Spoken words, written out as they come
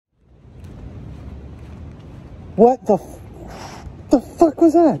What the fuck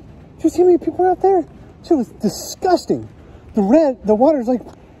was that? Did you see how many people were out there? Shit was disgusting. The water's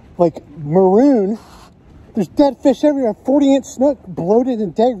like maroon. There's dead fish everywhere. 40-inch snook bloated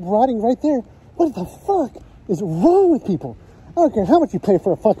and dead, rotting right there. What the fuck is wrong with people? I don't care how much you pay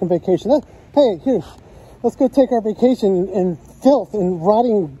for a fucking vacation. Hey, here, let's go take our vacation in filth and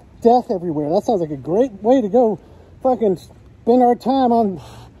rotting death everywhere. That sounds like a great way to go fucking spend our time on.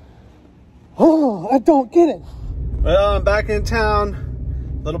 Oh, I don't get it. Well, I'm back in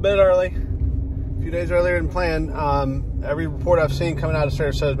town a little bit early, a few days earlier than planned. Every report I've seen coming out of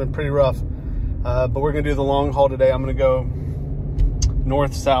Sarasota has been pretty rough, but we're gonna do the long haul today. I'm gonna go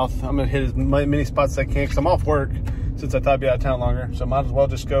north, south. I'm gonna hit as many spots as I can because I'm off work since I thought I'd be out of town longer. So might as well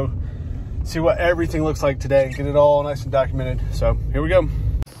just go see what everything looks like today, get it all nice and documented. So here we go.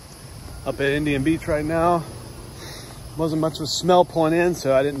 Up at Indian Beach right now. Wasn't much of a smell pulling in,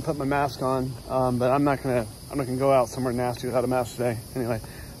 so I didn't put my mask on. But I'm not gonna go out somewhere nasty without a mask today. Anyway,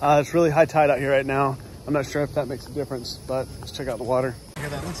 it's really high tide out here right now. I'm not sure if that makes a difference, but let's check out the water. Look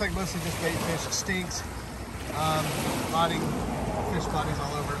at that. Looks like mostly just bait fish. It stinks. Rotting fish bodies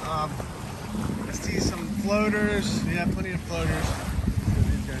all over. I see some floaters. Yeah, plenty of floaters. That's what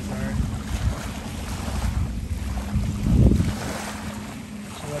these guys are.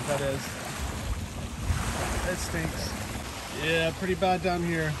 So what that is. It stinks. Yeah, pretty bad down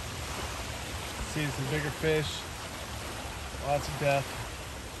here. Seeing some bigger fish. Lots of death.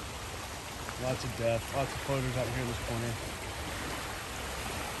 Lots of death. Lots of floaters out here in this corner.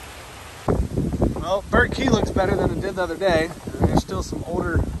 Well, Bird Key looks better than it did the other day. There's still some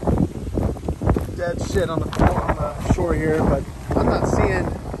older dead shit on the shore here, but I'm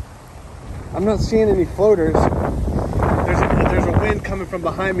not seeing any floaters. There's a wind coming from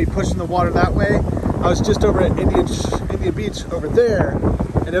behind me pushing the water that way. I was just over at Indian Beach over there,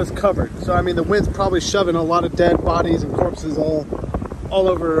 and it was covered. So I mean, the wind's probably shoving a lot of dead bodies and corpses all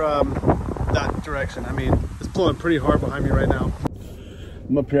over that direction. I mean, it's blowing pretty hard behind me right now.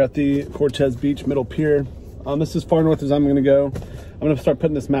 I'm up here at the Cortez Beach middle pier. This is as far north as I'm gonna go. I'm gonna start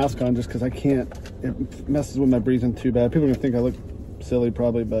putting this mask on just because I can't. It messes with my breathing too bad. People are gonna think I look silly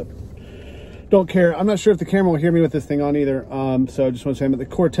probably, but don't care. I'm not sure if the camera will hear me with this thing on either. So I just want to say I'm at the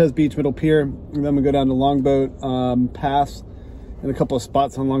Cortez Beach middle pier, and then I'm gonna go down to Longboat Pass and a couple of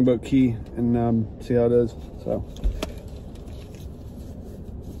spots on Longboat Key and see how it is. So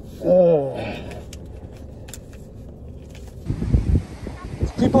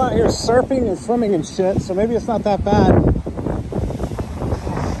there's people out here surfing and swimming and shit, so maybe it's not that bad.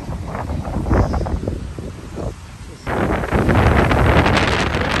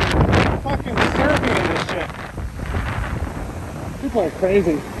 People are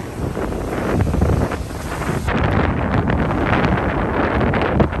crazy.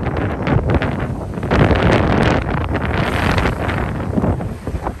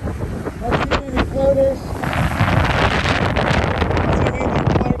 Not seeing any floaters.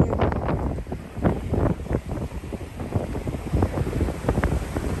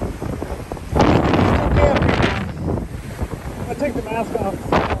 I'll take the mask off.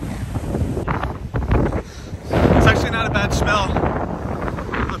 It's actually not a bad smell.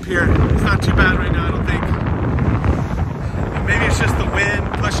 Here. It's not too bad right now, I don't think. Maybe it's just the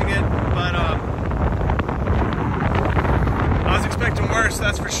wind pushing it, but I was expecting worse,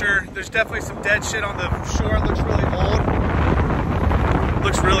 that's for sure. There's definitely some dead shit on the shore. It looks really old.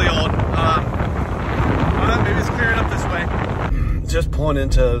 Looks really old. Maybe it's clearing up this way. Just pulling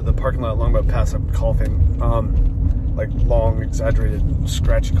into the parking lot at Longboat Pass, I'm coughing. Like long, exaggerated,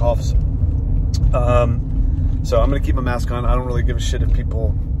 scratchy coughs. So I'm gonna keep my mask on. I don't really give a shit if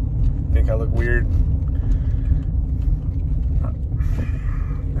people think I look weird.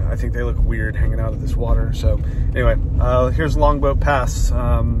 I think they look weird hanging out of this water. So anyway, here's Longboat Pass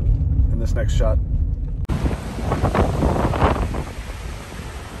in this next shot.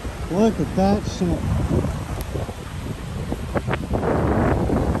 Look at that shit.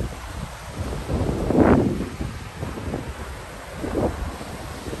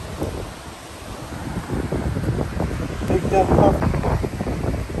 Big dead puppy.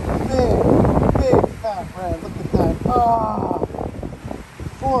 Big fat red. Look at that. Ah,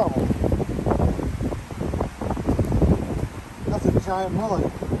 horrible. That's a giant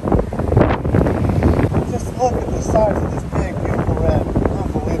mullet. Just look at the size of this big, beautiful red.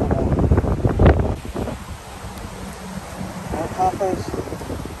 Unbelievable. More poppers.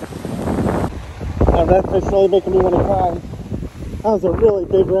 That redfish really making me want to cry. That was a really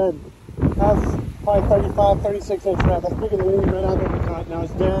big red. That was probably 35, 36 inch red. That's bigger than any red I've ever caught. Now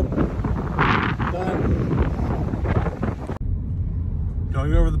it's dead. Done.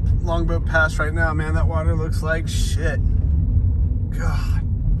 Going over the Longboat Pass right now, man. That water looks like shit. God.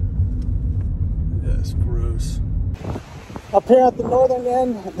 That's gross. Up here at the northern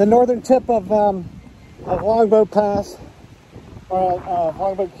end, the northern tip of Longboat Pass, or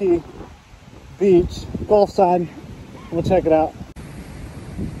Longboat Key Beach, Gulf side. We'll check it out.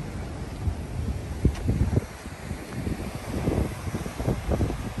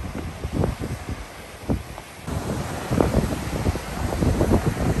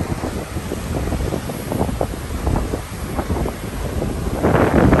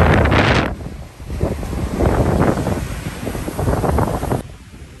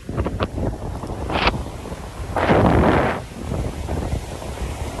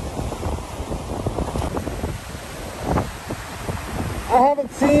 I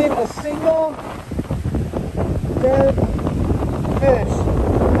haven't seen a single dead fish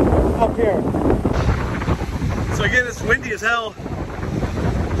up here. So again, it's windy as hell.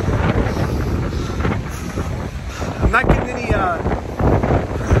 I'm not getting any,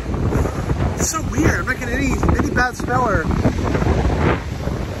 it's so weird. I'm not getting any bad smell or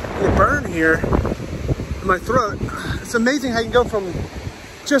burn here in my throat. It's amazing how you can go from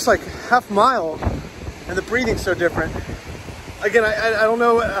just like half a mile and the breathing's so different. Again, I don't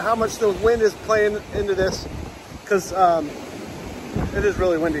know how much the wind is playing into this because it is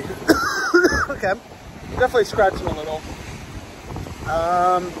really windy. Okay, definitely scratching a little.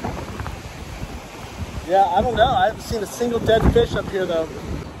 Yeah, I don't know. I haven't seen a single dead fish up here though.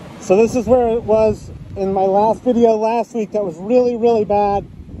 So this is where it was in my last video last week. That was really, really bad.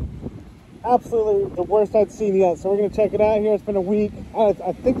 Absolutely the worst I'd seen yet. So we're gonna check it out here. It's been a week.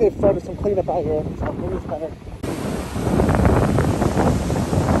 I think they've started some cleanup out here. So maybe it's better.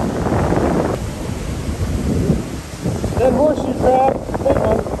 Dead horseshoe crab, big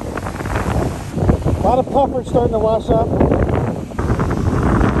one. A lot of puffers starting to wash up. A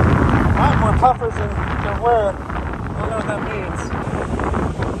lot more puffers than where. I don't know what that means.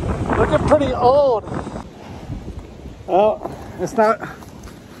 Looking pretty old. Well, it's not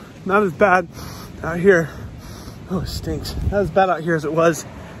as bad out here. Oh, it stinks. Not as bad out here as it was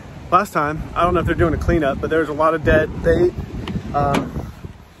last time. I don't know if they're doing a cleanup, but there's a lot of dead bait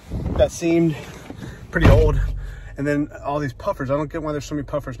that seemed pretty old. And then all these puffers. I don't get why there's so many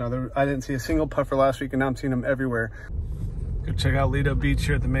puffers now. I didn't see a single puffer last week, and now I'm seeing them everywhere. Go check out Lido Beach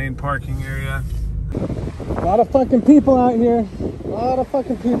here at the main parking area. A lot of fucking people out here. A lot of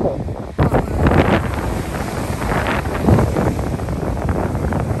fucking people.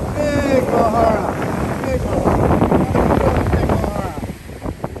 Big Mahara. Big Mahara. Big Mahara.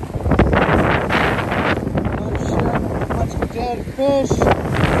 Oh shit. Bunch of dead fish.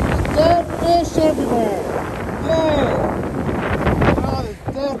 There's dead fish everywhere. Yay! Oh, there's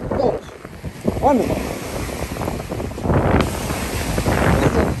dead fish. Wonderful.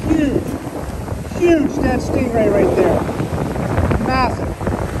 There's a huge dead stingray right there. Massive.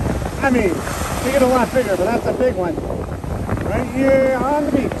 I mean, they get a lot bigger, but that's a big one. Right here on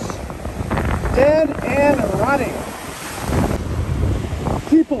the beach. Dead and rotting.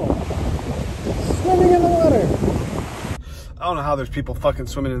 People swimming in the water. I don't know how there's people fucking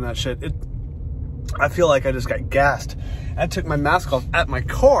swimming in that shit. I feel like I just got gassed. I took my mask off at my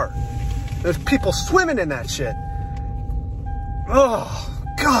car. There's people swimming in that shit. Oh,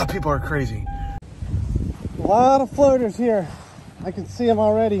 God, people are crazy. A lot of floaters here. I can see them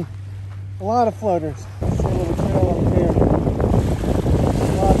already. A lot of floaters. Let's see a little trail over here.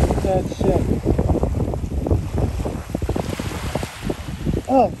 Lots of dead shit.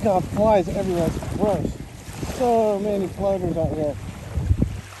 Oh, God, flies everywhere. It's gross. So many floaters out here.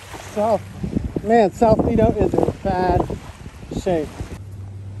 South Lido is in bad shape.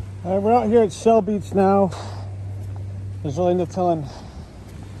 All right, we're out here at Shell Beach now. There's really no telling.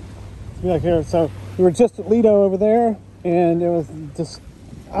 It's like here. So we were just at Lido over there, and it was just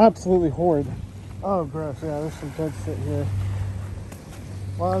absolutely horrid. Oh, gross. Yeah, there's some dead shit here.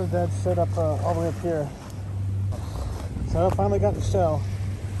 A lot of dead shit up all the way up here. So I finally got the shell.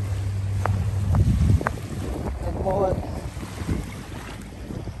 Big bullet.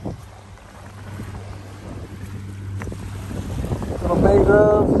 Little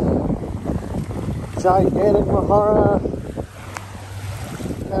mangrove, gigantic Mahara.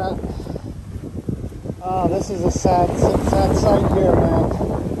 Oh, this is a sad sight here, man.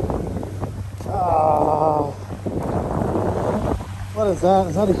 Oh, what is that?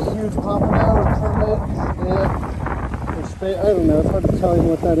 Is that a huge pompano or permit? Yeah. Or spade? I don't know. It's hard to tell you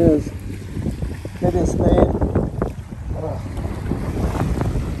what that is. Maybe a spade. Oh.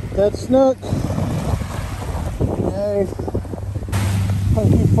 Dead snook. Yay. Quite a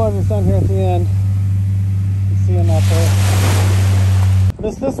few floaters down here at the end. You can see them out there.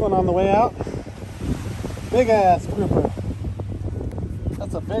 Missed this one on the way out. Big ass grouper.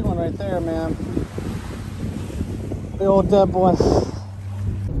 That's a big one right there, man. Big old dead boy.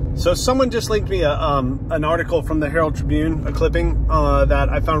 So someone just linked me an article from the Herald Tribune, a clipping that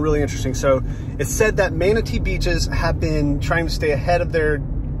I found really interesting. So it said that manatee beaches have been trying to stay ahead of their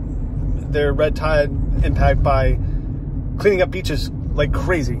red tide impact by cleaning up beaches like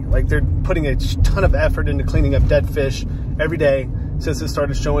crazy. Like they're putting a ton of effort into cleaning up dead fish every day since it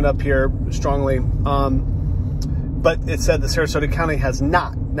started showing up here strongly. But it said that Sarasota County has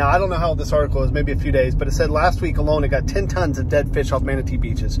not. Now, I don't know how old this article is, maybe a few days, but it said last week alone, it got 10 tons of dead fish off manatee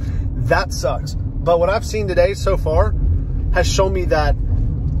beaches. That sucks. But what I've seen today so far has shown me that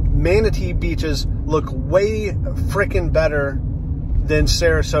manatee beaches look way freaking better than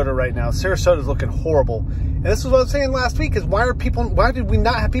Sarasota right now. Sarasota's looking horrible. And this is what I was saying last week, is why did we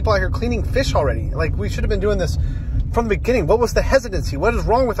not have people out here cleaning fish already? Like, we should have been doing this from the beginning. What was the hesitancy? What is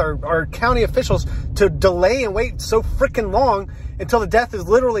wrong with our county officials to delay and wait so freaking long until the death is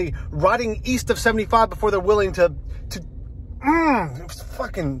literally rotting east of 75 before they're willing to it was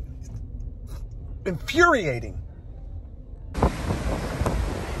fucking infuriating.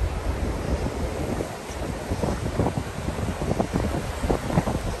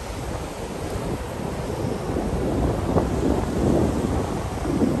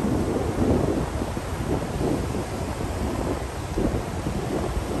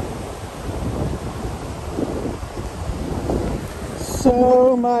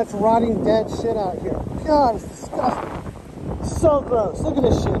 So much rotting dead shit out here. God, it's disgusting. So gross. Look at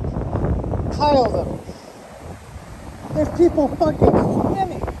this shit. Piles of it. There's people fucking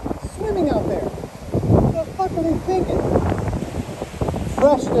swimming out there. What the fuck are they thinking?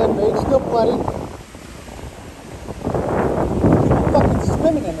 Fresh dead bait, still bloody. People fucking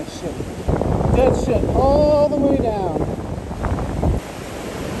swimming in this shit. Dead shit all the way down.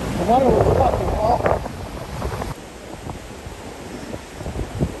 The water was fucking awful.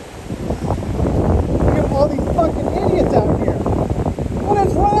 All these fucking idiots out here. What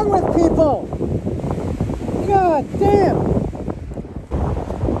is wrong with people? God damn.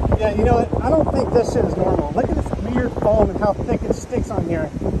 Yeah, you know what? I don't think this shit is normal. Look at this weird foam and how thick it sticks on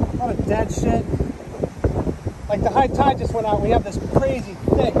here. A lot of dead shit. Like the high tide just went out. We have this crazy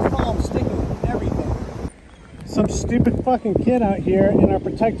thick foam sticking to everything. Some stupid fucking kid out here in our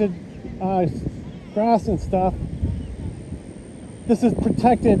protected grass and stuff. This is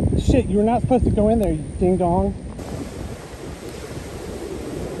protected shit. You're not supposed to go in there, you ding dong.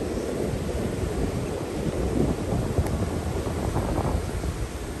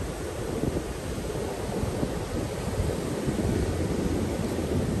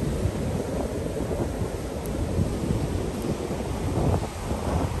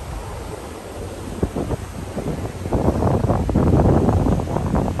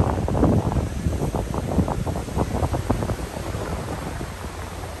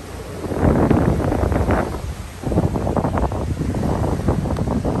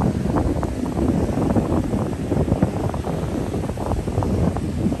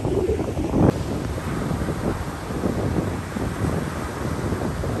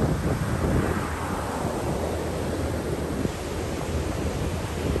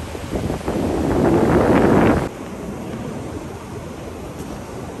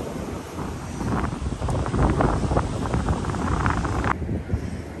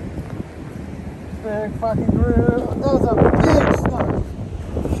 Big fucking groove. That was a big snook.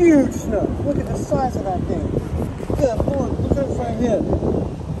 Huge snook. Look at the size of that thing. Good lord, look at this right here.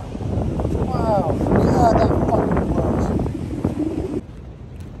 Wow. God, that fucking blows.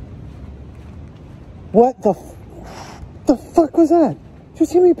 What the fuck was that? Did you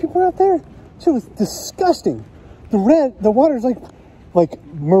see how many people were out there? Shit was disgusting. The water's like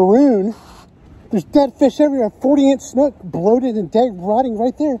maroon. There's dead fish everywhere. 40-inch snook bloated and dead, rotting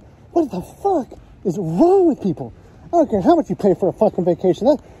right there. What the fuck is wrong with people? I don't care how much you pay for a fucking vacation.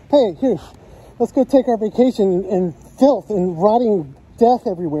 Hey, here, let's go take our vacation in filth and rotting death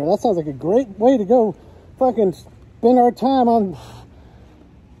everywhere. That sounds like a great way to go fucking spend our time on...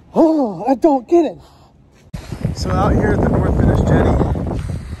 Oh, I don't get it. So out here at the North Venice jetty,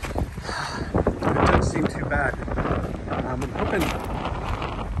 it doesn't seem too bad. I'm hoping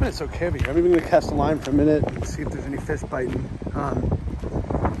it's okay over here. I'm even going to cast a line for a minute and see if there's any fish biting.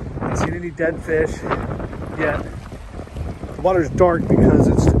 Haven't seen any dead fish yet. The water's dark because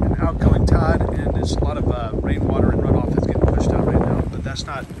it's an outgoing tide and there's a lot of rainwater and runoff that's getting pushed out right now. But that's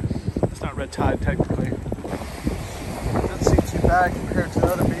not red tide technically. Doesn't seem too bad compared to the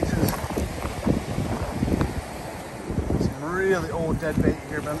other beaches. Some really old dead bait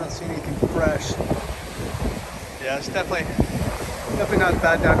here, but I'm not seeing anything fresh. Yeah, it's definitely Definitely not as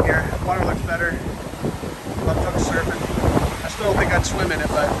bad down here. Water looks better. Love hook surfing. I still don't think I'd swim in it,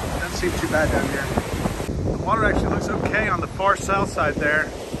 but it doesn't seem too bad down here. The water actually looks okay on the far south side there.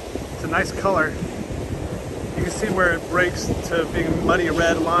 It's a nice color. You can see where it breaks to being a muddy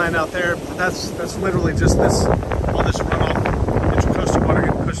red line out there, but that's literally just this, all this runoff, intracoastal water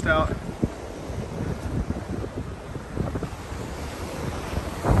getting pushed out.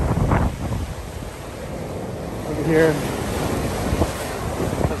 Over here,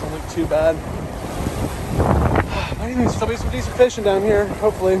 doesn't look too bad. But anyways, there'll be some decent fishing down here,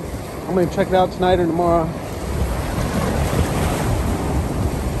 hopefully. I'm gonna check it out tonight or tomorrow.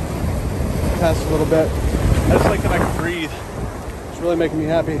 Past a little bit. I just like that I can breathe. It's really making me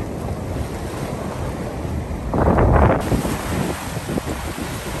happy.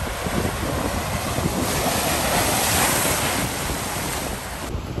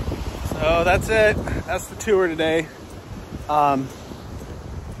 So that's it. That's the tour today.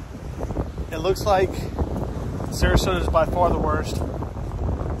 It looks like Sarasota is by far the worst.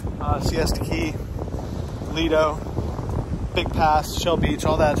 Siesta Key, Lido, Big Pass, Shell Beach,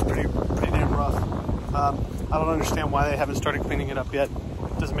 all that's pretty damn rough. I don't understand why they haven't started cleaning it up yet.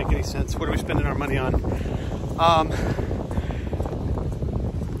 It doesn't make any sense. What are we spending our money on?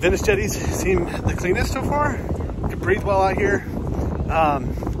 Venice jetties seem the cleanest so far. You can breathe well out here.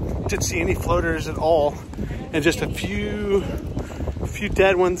 Didn't see any floaters at all, and just a few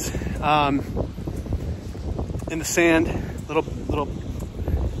dead ones in the sand. Little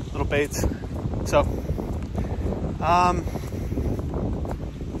baits. So,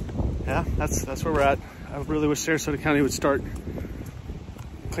 yeah, that's where we're at. I really wish Sarasota County would start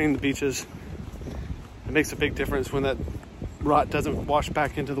cleaning the beaches. It makes a big difference when that rot doesn't wash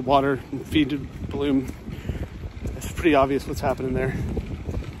back into the water and feed the bloom. It's pretty obvious what's happening there.